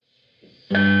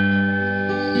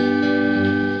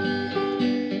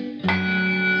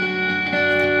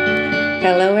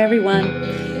Hello,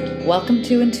 everyone. Welcome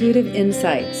to Intuitive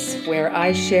Insights, where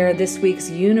I share this week's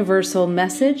universal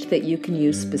message that you can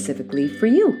use specifically for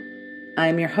you.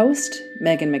 I'm your host,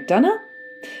 Megan McDonough,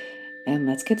 and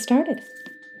let's get started.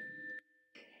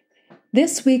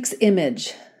 This week's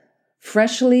image,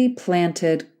 freshly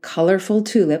planted, colorful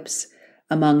tulips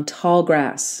among tall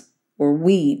grass or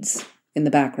weeds in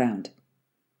the background.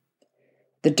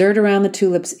 The dirt around the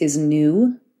tulips is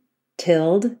new,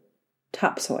 tilled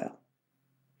topsoil.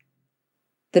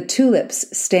 The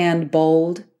tulips stand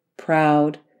bold,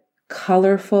 proud,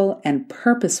 colorful, and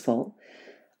purposeful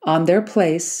on their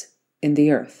place in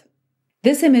the earth.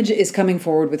 This image is coming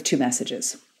forward with two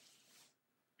messages,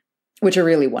 which are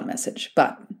really one message,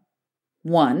 but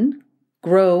one,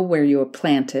 grow where you are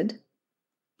planted,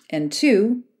 and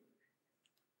two,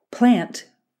 plant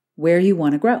where you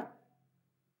want to grow.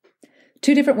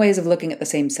 Two different ways of looking at the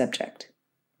same subject,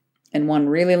 and one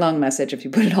really long message if you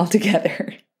put it all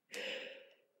together.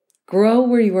 Grow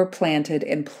where you are planted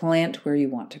and plant where you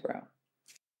want to grow.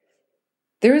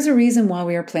 There is a reason why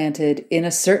we are planted in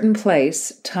a certain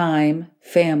place, time,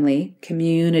 family,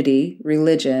 community,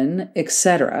 religion,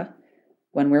 etc.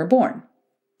 when we're born.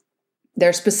 There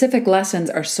are specific lessons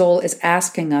our soul is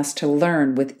asking us to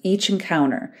learn with each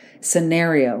encounter,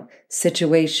 scenario,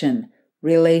 situation,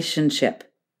 relationship.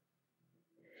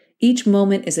 Each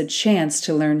moment is a chance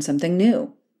to learn something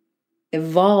new.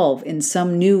 Evolve in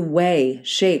some new way,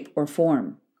 shape, or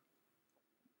form.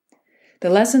 The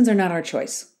lessons are not our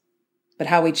choice, but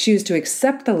how we choose to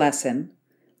accept the lesson,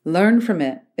 learn from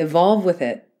it, evolve with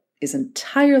it, is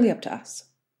entirely up to us.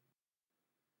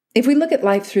 If we look at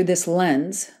life through this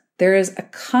lens, there is a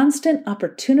constant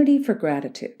opportunity for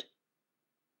gratitude.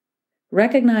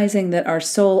 Recognizing that our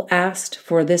soul asked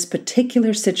for this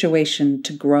particular situation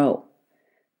to grow,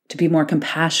 to be more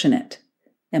compassionate,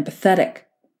 empathetic,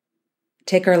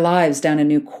 take our lives down a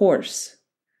new course,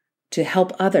 to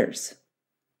help others,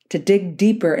 to dig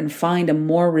deeper and find a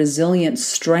more resilient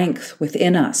strength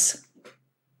within us.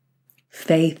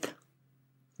 Faith,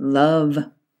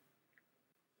 love.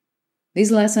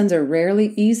 These lessons are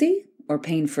rarely easy or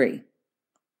pain-free.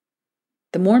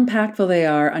 The more impactful they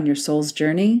are on your soul's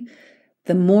journey,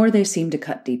 the more they seem to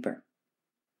cut deeper.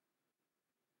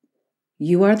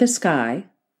 You are the sky,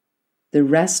 the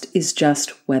rest is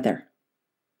just weather.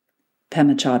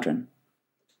 Pema Chodron.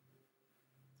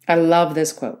 I love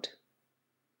this quote.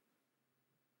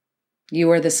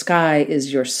 You are the sky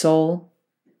is your soul.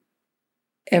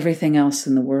 Everything else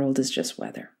in the world is just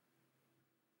weather.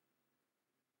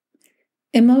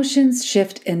 Emotions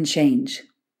shift and change.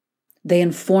 They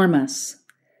inform us.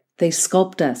 They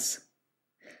sculpt us.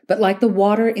 But like the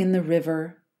water in the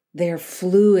river, they are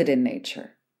fluid in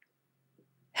nature,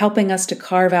 helping us to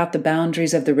carve out the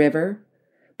boundaries of the river,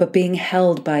 but being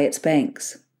held by its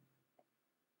banks.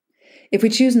 If we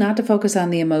choose not to focus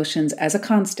on the emotions as a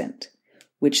constant,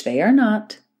 which they are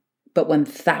not, but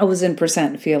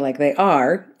 1000% feel like they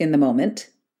are in the moment,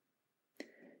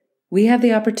 we have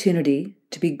the opportunity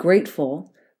to be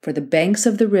grateful for the banks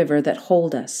of the river that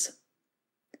hold us,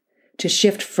 to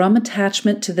shift from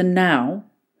attachment to the now,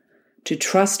 to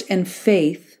trust and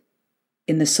faith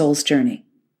in the soul's journey.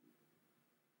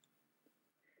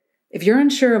 If you're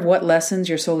unsure of what lessons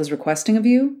your soul is requesting of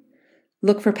you,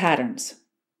 look for patterns.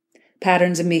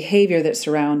 Patterns in behavior that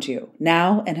surround you,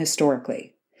 now and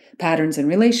historically. Patterns in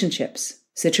relationships,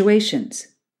 situations.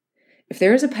 If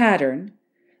there is a pattern,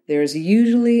 there is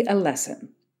usually a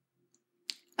lesson.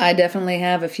 I definitely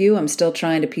have a few I'm still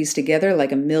trying to piece together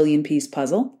like a 1,000,000-piece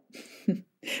puzzle,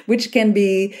 which can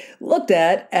be looked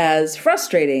at as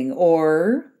frustrating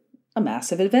or a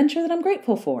massive adventure that I'm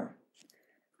grateful for.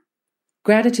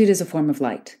 Gratitude is a form of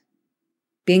light.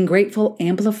 Being grateful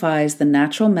amplifies the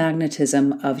natural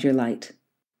magnetism of your light,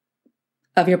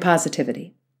 of your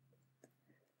positivity.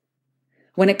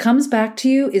 When it comes back to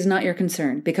you is not your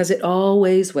concern, because it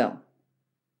always will.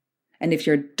 And if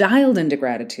you're dialed into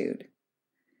gratitude,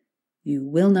 you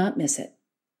will not miss it.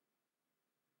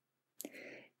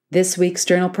 This week's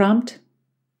journal prompt: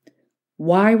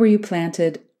 why were you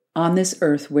planted on this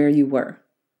earth where you were?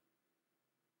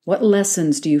 What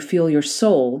lessons do you feel your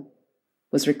soul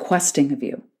was requesting of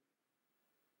you?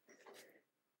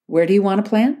 Where do you want to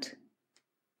plant?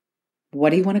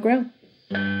 What do you want to grow?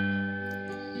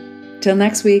 Till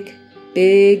next week,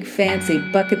 big fancy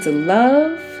buckets of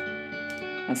love.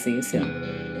 I'll see you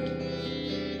soon.